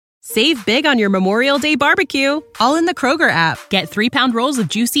Save big on your Memorial Day barbecue, all in the Kroger app. Get 3-pound rolls of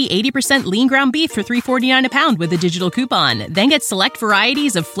juicy 80% lean ground beef for $3.49 a pound with a digital coupon. Then get select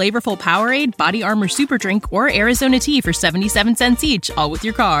varieties of flavorful Powerade, Body Armor Super Drink, or Arizona tea for 77 cents each, all with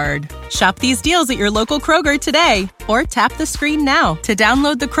your card. Shop these deals at your local Kroger today, or tap the screen now to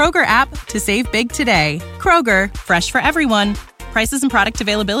download the Kroger app to save big today. Kroger, fresh for everyone. Prices and product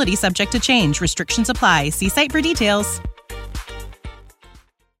availability subject to change. Restrictions apply. See site for details.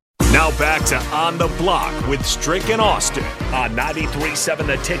 Now back to On the Block with Strick and Austin on 93.7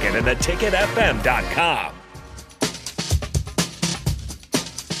 The Ticket and theticketfm.com.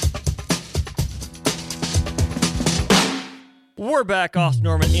 We're back. Austin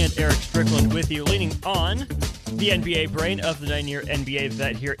Norman and Erick Strickland with you, leaning on the NBA brain of the 9-year NBA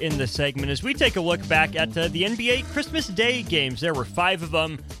vet here in the segment as we take a look back at the NBA Christmas Day games. There were 5 of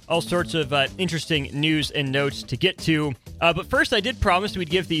them, all sorts of interesting news and notes to get to. But first, I did promise we'd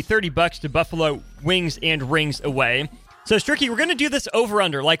give the $30 to Buffalo Wings and Rings away. So, Stricky, we're going to do this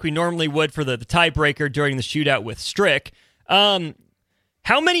over-under like we normally would for the tiebreaker during the shootout with Strick. How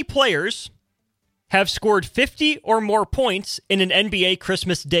many players have scored 50 or more points in an NBA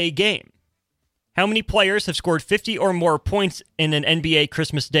Christmas Day game? How many players have scored 50 or more points in an NBA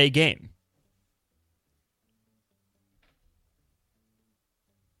Christmas Day game?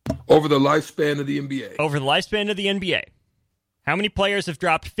 Over the lifespan of the NBA. Over the lifespan of the NBA. How many players have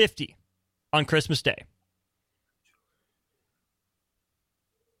dropped 50 on Christmas Day?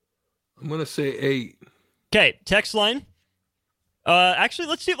 I'm going to say 8. Okay, text line. Actually,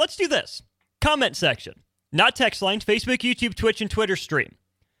 let's do this. Comment section. Not text line. Facebook, YouTube, Twitch, and Twitter stream.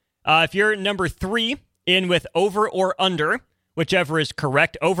 If you're number 3 in with over or under, whichever is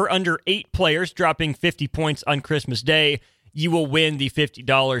correct, over under 8 players dropping 50 points on Christmas Day, you will win the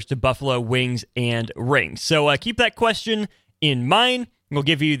 $50 to Buffalo Wings and Rings. So keep that question in mind. We'll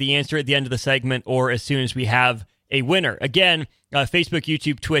give you the answer at the end of the segment or as soon as we have a winner. Again, Facebook,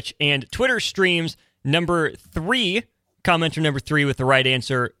 YouTube, Twitch, and Twitter streams. Number 3, commenter number 3 with the right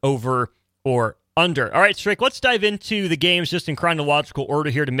answer, over or under. All right, Strick, let's dive into the games just in chronological order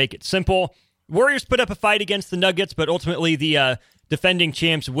here to make it simple. Warriors put up a fight against the Nuggets, but ultimately the defending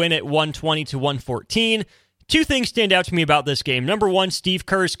champs win at 120-114. 2 things stand out to me about this game. Number 1, Steve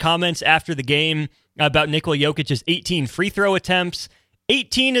Kerr's comments after the game about Nikola Jokic's 18 free throw attempts.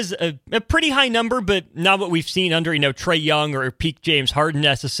 18 is a pretty high number, but not what we've seen under, Trae Young or peak James Harden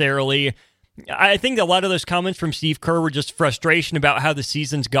necessarily. I think a lot of those comments from Steve Kerr were just frustration about how the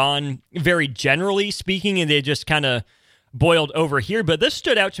season's gone, very generally speaking, and they just kind of boiled over here. But this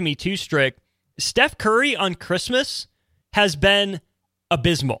stood out to me too, Strick. Steph Curry on Christmas has been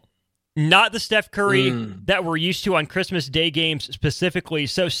abysmal. Not the Steph Curry that we're used to on Christmas Day games specifically.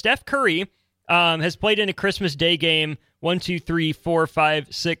 So Steph Curry has played in a Christmas Day game 1, 2, 3, 4,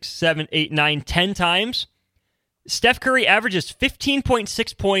 5, 6, 7, 8, 9, 10 times. Steph Curry averages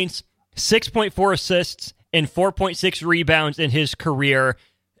 15.6 points, 6.4 assists, and 4.6 rebounds in his career.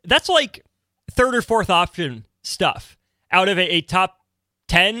 That's like 3rd or 4th option stuff out of a top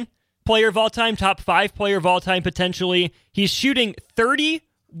 10 player of all time, top 5 player of all time potentially. He's shooting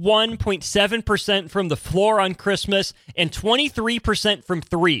 31.7% from the floor on Christmas and 23% from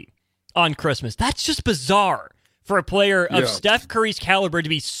 3 on Christmas. That's just bizarre for a player of Steph Curry's caliber to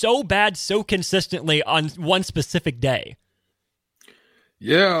be so bad so consistently on one specific day.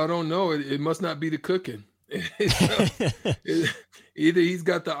 Yeah, I don't know. It must not be the cooking. Either he's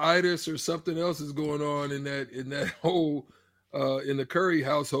got the itis or something else is going on in that whole in the Curry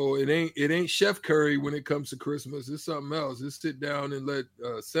household. It ain't Chef Curry when it comes to Christmas. It's something else. Just sit down and let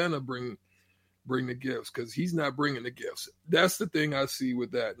Santa bring the gifts, because he's not bringing the gifts. That's the thing I see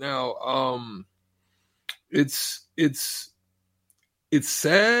with that. Now, it's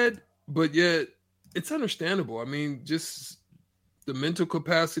sad, but yet it's understandable. I mean, just the mental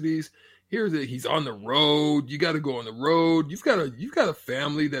capacities. Here's that he's on the road. You got to go on the road. You've got a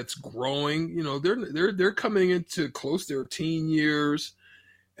family that's growing. They're coming into close to their teen years,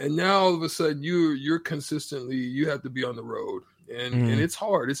 and now all of a sudden you're consistently, you have to be on the road, and it's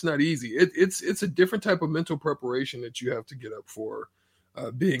hard. It's not easy. It's a different type of mental preparation that you have to get up for,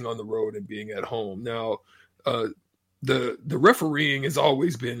 being on the road and being at home. Now, the refereeing has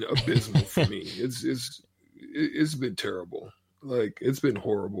always been abysmal for me. It's been terrible. Like, it's been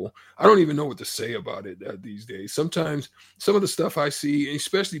horrible. I don't even know what to say about it these days. Sometimes some of the stuff I see,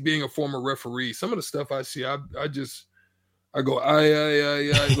 especially being a former referee, some of the stuff I see, I go,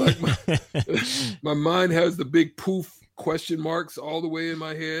 I like my mind has the big poof question marks all the way in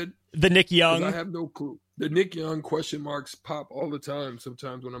my head. The Nick Young. I have no clue. The Nick Young question marks pop all the time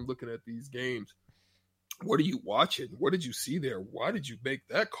sometimes when I'm looking at these games. what are you watching? What did you see there? Why did you make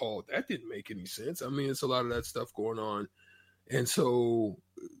that call? That didn't make any sense. I mean, it's a lot of that stuff going on. And so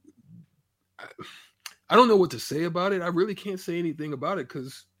I don't know what to say about it. I really can't say anything about it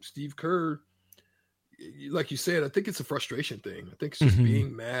because Steve Kerr, like you said, I think it's a frustration thing. I think it's just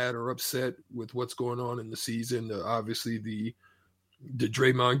being mad or upset with what's going on in the season. Obviously, the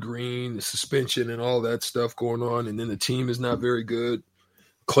Draymond Green, the suspension, and all that stuff going on, and then the team is not very good.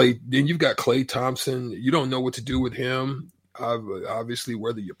 Then you've got Klay Thompson. You don't know what to do with him. Obviously,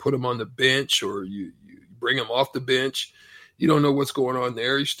 whether you put him on the bench or you bring him off the bench, you don't know what's going on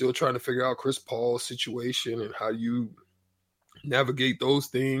there. You're still trying to figure out Chris Paul's situation and how you navigate those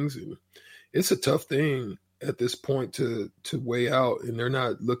things. And it's a tough thing at this point to weigh out, and they're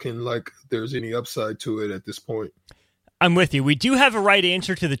not looking like there's any upside to it at this point. I'm with you. We do have a right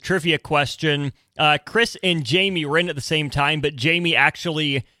answer to the trivia question. Chris and Jamie were in at the same time, but Jamie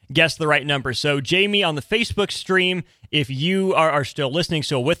actually guessed the right number. So Jamie, on the Facebook stream, if you are still listening,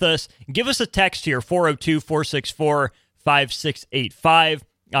 so with us, give us a text here, 402-464-5685.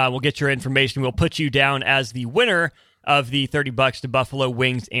 We'll get your information. We'll put you down as the winner of the $30 to Buffalo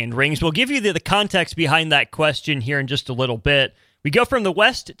Wings and Rings. We'll give you the context behind that question here in just a little bit. We go from the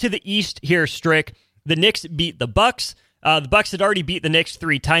west to the east here, Strick. The Knicks beat the Bucks. The Bucks had already beat the Knicks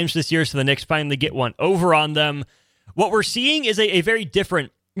 3 times this year, so the Knicks finally get one over on them. What we're seeing is a very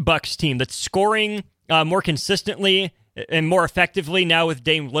different Bucks team that's scoring more consistently and more effectively now with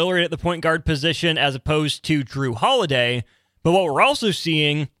Dame Lillard at the point guard position as opposed to Drew Holiday. But what we're also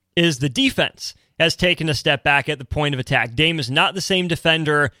seeing is the defense has taken a step back at the point of attack. Dame is not the same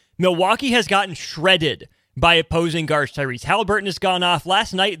defender. Milwaukee has gotten shredded by opposing guards. Tyrese Halliburton has gone off.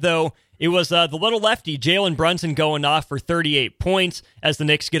 Last night, though, it was the little lefty, Jalen Brunson, going off for 38 points as the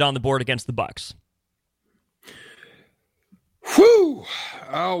Knicks get on the board against the Bucks. Whew!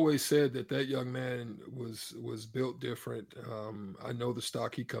 I always said that young man was built different. I know the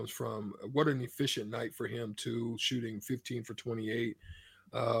stock he comes from. What an efficient night for him too, shooting 15 for 28.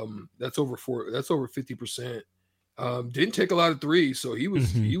 That's over 50%. Didn't take a lot of threes, so he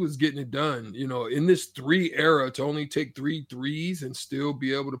was getting it done. You know, in this 3 era, to only take 3 threes and still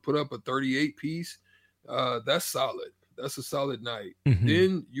be able to put up a 38 piece, that's solid. That's a solid night.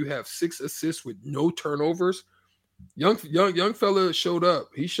 Then you have 6 assists with no turnovers. Young fella showed up.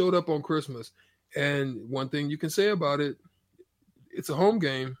 He showed up on Christmas. And one thing you can say about it, it's a home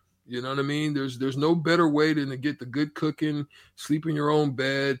game. You know what I mean? There's no better way than to get the good cooking, sleep in your own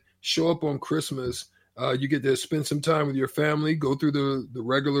bed, show up on Christmas. You get to spend some time with your family, go through the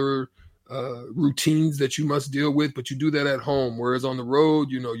regular routines that you must deal with, but you do that at home. Whereas on the road,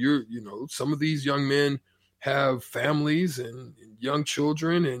 some of these young men have families and young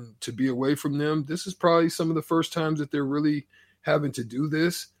children, and to be away from them, this is probably some of the first times that they're really having to do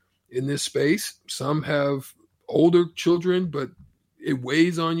this in this space. Some have older children, but it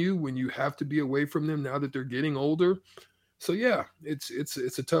weighs on you when you have to be away from them now that they're getting older. So yeah, it's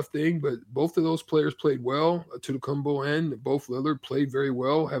a tough thing, but both of those players played well. To the combo end, both Lillard played very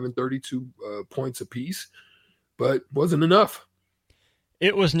well, having 32 points apiece, but wasn't enough.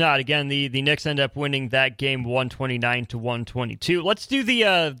 It was not. Again, the Knicks end up winning that game 129-122. Let's do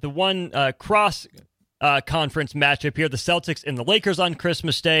the one cross conference matchup here. The Celtics and the Lakers on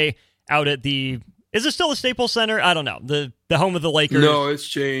Christmas Day out at the. Is it still the Staples Center? I don't know. The home of the Lakers. No, it's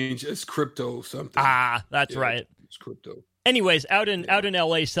changed. It's crypto something. That's right. It's crypto. Anyways, out in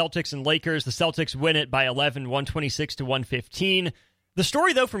LA, Celtics and Lakers. The Celtics win it by 11, 126-115. The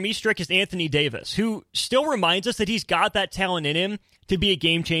story, though, from Strick is Anthony Davis, who still reminds us that he's got that talent in him to be a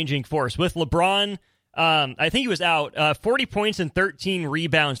game-changing force. With LeBron, I think he was out, 40 points and 13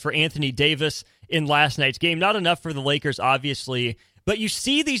 rebounds for Anthony Davis in last night's game. Not enough for the Lakers, obviously, but you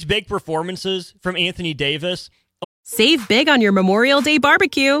see these big performances from Anthony Davis. Save big on your Memorial Day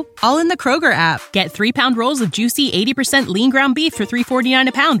barbecue, all in the Kroger app. Get 3-pound rolls of juicy 80% lean ground beef for $3.49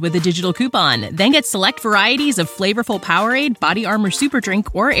 a pound with a digital coupon. Then get select varieties of flavorful Powerade, Body Armor Super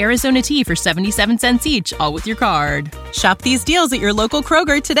Drink, or Arizona tea for 77 cents each, all with your card. Shop these deals at your local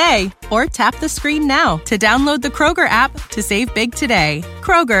Kroger today, or tap the screen now to download the Kroger app to save big today.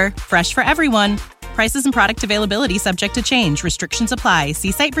 Kroger, fresh for everyone. Prices and product availability subject to change. Restrictions apply.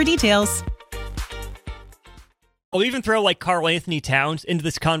 See site for details. I'll even throw like Karl Anthony Towns into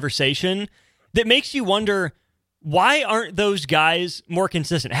this conversation that makes you wonder, why aren't those guys more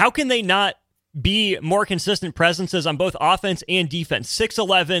consistent? How can they not be more consistent presences on both offense and defense?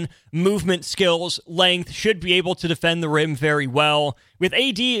 6'11", movement skills, length, should be able to defend the rim very well. With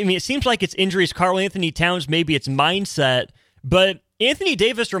AD, I mean, it seems like it's injuries. Karl Anthony Towns, maybe it's mindset, but Anthony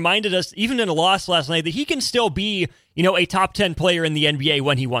Davis reminded us, even in a loss last night, that he can still be, a top 10 player in the NBA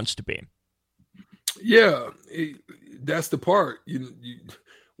when he wants to be. Yeah, that's the part.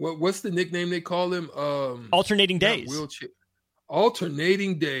 What's the nickname they call him? Alternating days. Wheelchair.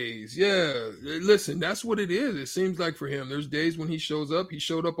 Alternating days. Yeah. Listen, that's what it is. It seems like for him, there's days when he shows up. He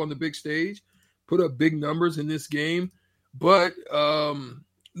showed up on the big stage, put up big numbers in this game. But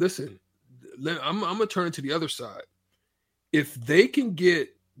listen, I'm going to turn it to the other side. If they can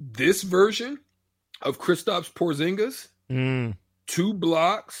get this version of Kristaps Porzingis, 2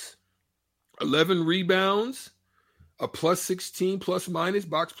 blocks, 11 rebounds, a plus 16 plus minus,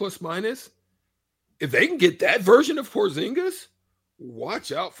 box plus minus, if they can get that version of Porzingis,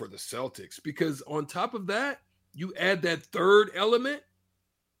 watch out for the Celtics, because on top of that, you add that third element,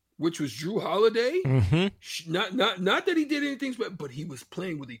 which was Drew Holiday. Mm-hmm. Not that he did anything, but he was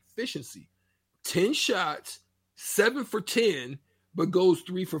playing with efficiency. 10 shots, 7 for 10, but goes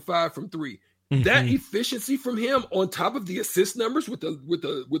 3 for 5 from 3. Mm-hmm. That efficiency from him, on top of the assist numbers with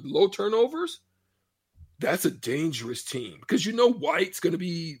low turnovers, that's a dangerous team, because White's going to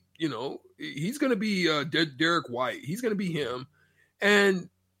be, he's going to be Derek White. He's going to be him. And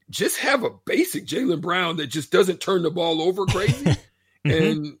just have a basic Jaylen Brown that just doesn't turn the ball over crazy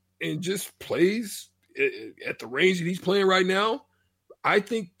and just plays at the range that he's playing right now. I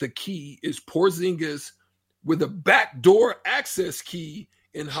think the key is Porzingis with a backdoor access key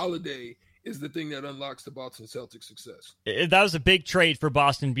in Holiday is the thing that unlocks the Boston Celtics success. That was a big trade for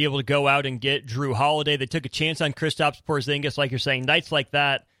Boston to be able to go out and get Drew Holiday. They took a chance on Kristaps Porzingis, like you're saying. Nights like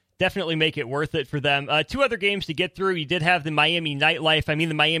that definitely make it worth it for them. 2 other games to get through. You did have the Miami nightlife.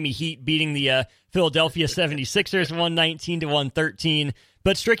 The Miami Heat beating the Philadelphia 76ers 119-113.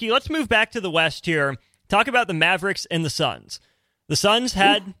 But Stricky, let's move back to the West here. Talk about the Mavericks and the Suns. The Suns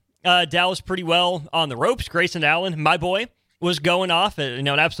had Dallas pretty well on the ropes. Grayson Allen, my boy, was going off, an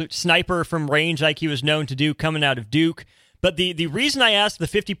absolute sniper from range like he was known to do coming out of Duke. But the reason I asked the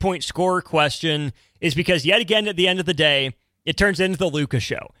 50-point scorer question is because yet again at the end of the day, it turns into the Luka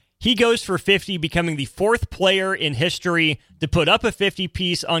show. He goes for 50, becoming the 4th player in history to put up a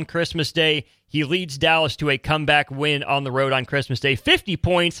 50-piece on Christmas Day. He leads Dallas to a comeback win on the road on Christmas Day. 50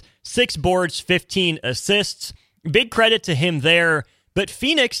 points, 6 boards, 15 assists. Big credit to him there. But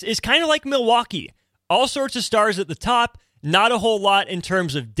Phoenix is kind of like Milwaukee. All sorts of stars at the top, not a whole lot in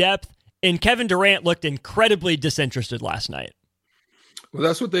terms of depth, and Kevin Durant looked incredibly disinterested last night. Well,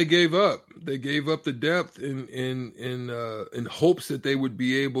 that's what they gave up. They gave up the depth in hopes that they would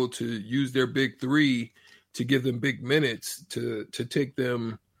be able to use their big 3 to give them big minutes to take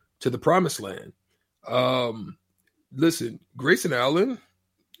them to the promised land. Listen, Grayson Allen,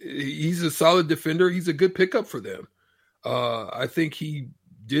 he's a solid defender. He's a good pickup for them. I think he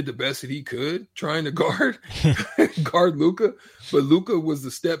did the best that he could trying to guard Luka, but Luka was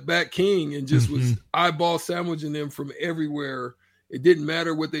the step back king and just was eyeball sandwiching them from everywhere. It didn't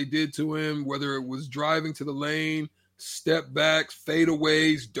matter what they did to him, whether it was driving to the lane, step backs,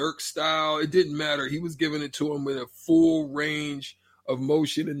 fadeaways, Dirk style. It didn't matter. He was giving it to him with a full range of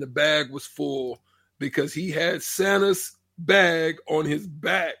motion, and the bag was full because he had Santa's bag on his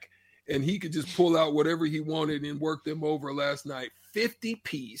back and he could just pull out whatever he wanted and work them over last night. 50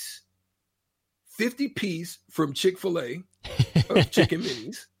 piece from Chick-fil-A of chicken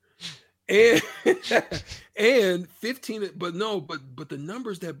minis. And 15, but the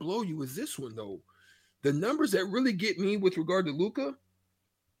numbers that blow you is this one though. The numbers that really get me with regard to Luka: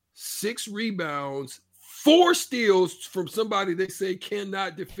 6 rebounds, 4 steals from somebody they say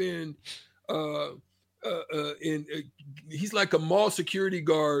cannot defend. He's like a mall security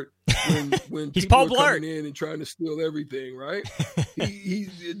guard when he's people Paul are Blart. coming in and trying to steal everything, right?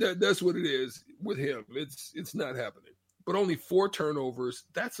 That's what it is with him. It's not happening. But only 4 turnovers.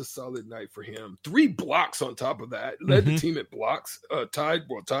 That's a solid night for him. 3 blocks on top of that. Led the team at blocks. Tied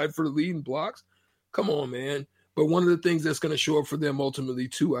for the lead in blocks. Come on, man. But one of the things that's going to show up for them ultimately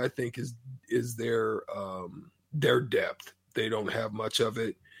too, I think, is their depth. They don't have much of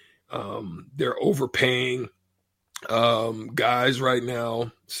it. They're overpaying guys right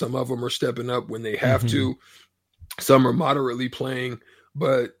now. Some of them are stepping up when they have to. Some are moderately playing,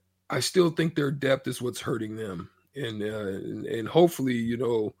 but I still think their depth is what's hurting them. And hopefully,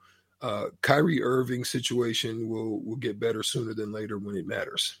 Kyrie Irving's situation will get better sooner than later when it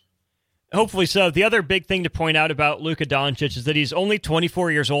matters. Hopefully so. The other big thing to point out about Luka Doncic is that he's only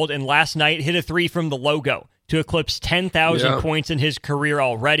 24 years old, and last night hit a 3 from the logo to eclipse 10,000 points in his career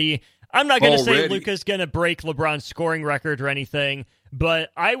already. I'm not going to say Luka's going to break LeBron's scoring record or anything, but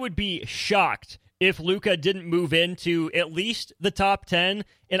I would be shocked if Luka didn't move into at least the top 10.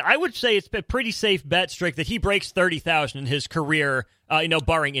 And I would say it's a pretty safe bet, Strick, that he breaks 30,000 in his career,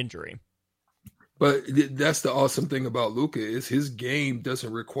 barring injury. But that's the awesome thing about Luka is his game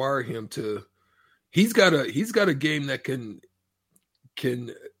doesn't require him to, he's got a game that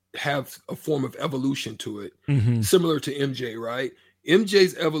can have a form of evolution to it, similar to MJ, right?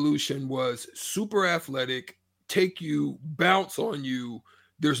 MJ's evolution was super athletic, take you, bounce on you.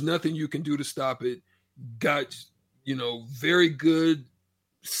 There's nothing you can do to stop it. Got, very good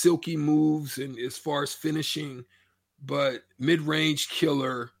silky moves and as far as finishing, but mid-range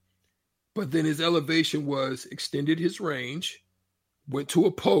killer. But then his elevation was extended his range, went to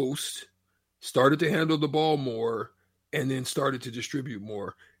a post, started to handle the ball more, and then started to distribute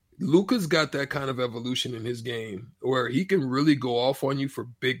more. Luka's got that kind of evolution in his game where he can really go off on you for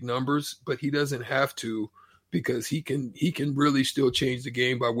big numbers, but he doesn't have to, because he can really still change the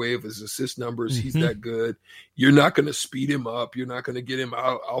game by way of his assist numbers. He's that good. You're not going to speed him up. You're not going to get him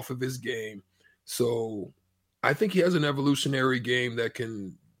off of his game. So I think he has an evolutionary game that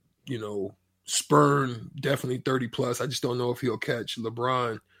can, spurn definitely 30 plus. I just don't know if he'll catch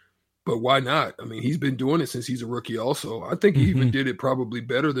LeBron. But why not? I mean, he's been doing it since he's a rookie also. I think he even did it probably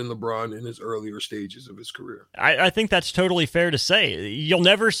better than LeBron in his earlier stages of his career. I think that's totally fair to say. You'll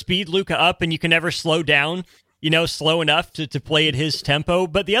never speed Luka up, and you can never slow down, slow enough to play at his tempo.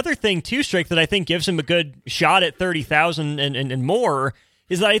 But the other thing, too, Strick, that I think gives him a good shot at 30,000 and more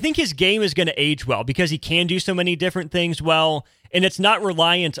is that I think his game is going to age well because he can do so many different things well, and it's not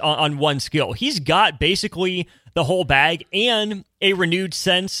reliant on one skill. He's got basically the whole bag and a renewed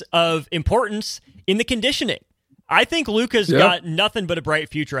sense of importance in the conditioning. I think Luka's got nothing but a bright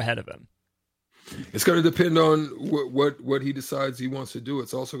future ahead of him. It's going to depend on what he decides he wants to do.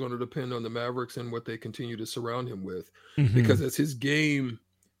 It's also going to depend on the Mavericks and what they continue to surround him with, because as his game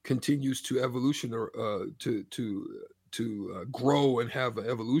continues to evolution or to grow and have an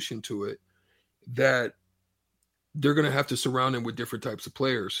evolution to it, that they're going to have to surround him with different types of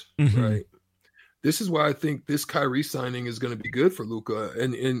players, right? This is why I think this Kyrie signing is going to be good for Luka,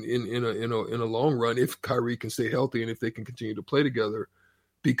 and in a long run, if Kyrie can stay healthy and if they can continue to play together,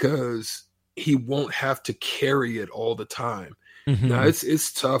 because he won't have to carry it all the time. Now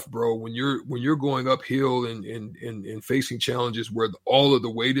it's tough, bro, when you're going uphill and facing challenges where all of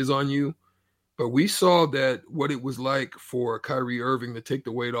the weight is on you. But we saw that what it was like for Kyrie Irving to take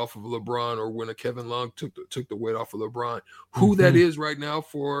the weight off of LeBron, or when a Kevin Love took the weight off of LeBron. Who that is right now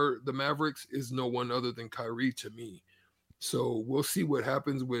for the Mavericks is no one other than Kyrie to me. So we'll see what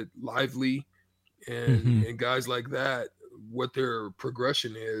happens with Lively and guys like that, what their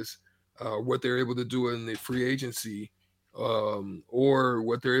progression is, what they're able to do in the free agency, or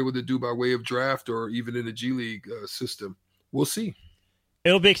what they're able to do by way of draft or even in the G League system. We'll see.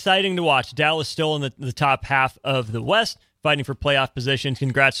 It'll be exciting to watch. Dallas still in the top half of the West, fighting for playoff positions.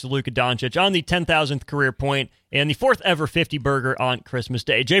 Congrats to Luka Doncic on the 10,000th career point and the 4th ever 50-burger on Christmas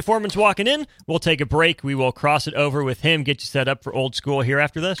Day. Jay Foreman's walking in. We'll take a break. We will cross it over with him, get you set up for old school here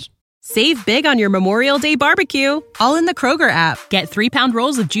after this. Save big on your Memorial Day barbecue, all in the Kroger app. Get 3-pound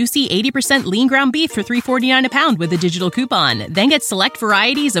rolls of juicy 80% lean ground beef for $3.49 a pound with a digital coupon. Then get select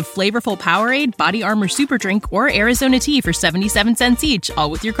varieties of flavorful Powerade, Body Armor Super Drink, or Arizona tea for 77 cents each,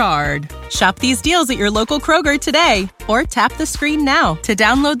 all with your card. Shop these deals at your local Kroger today, or tap the screen now to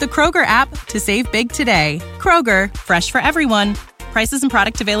download the Kroger app to save big today. Kroger, fresh for everyone. Prices and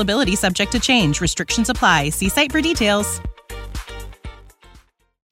product availability subject to change. Restrictions apply. See site for details.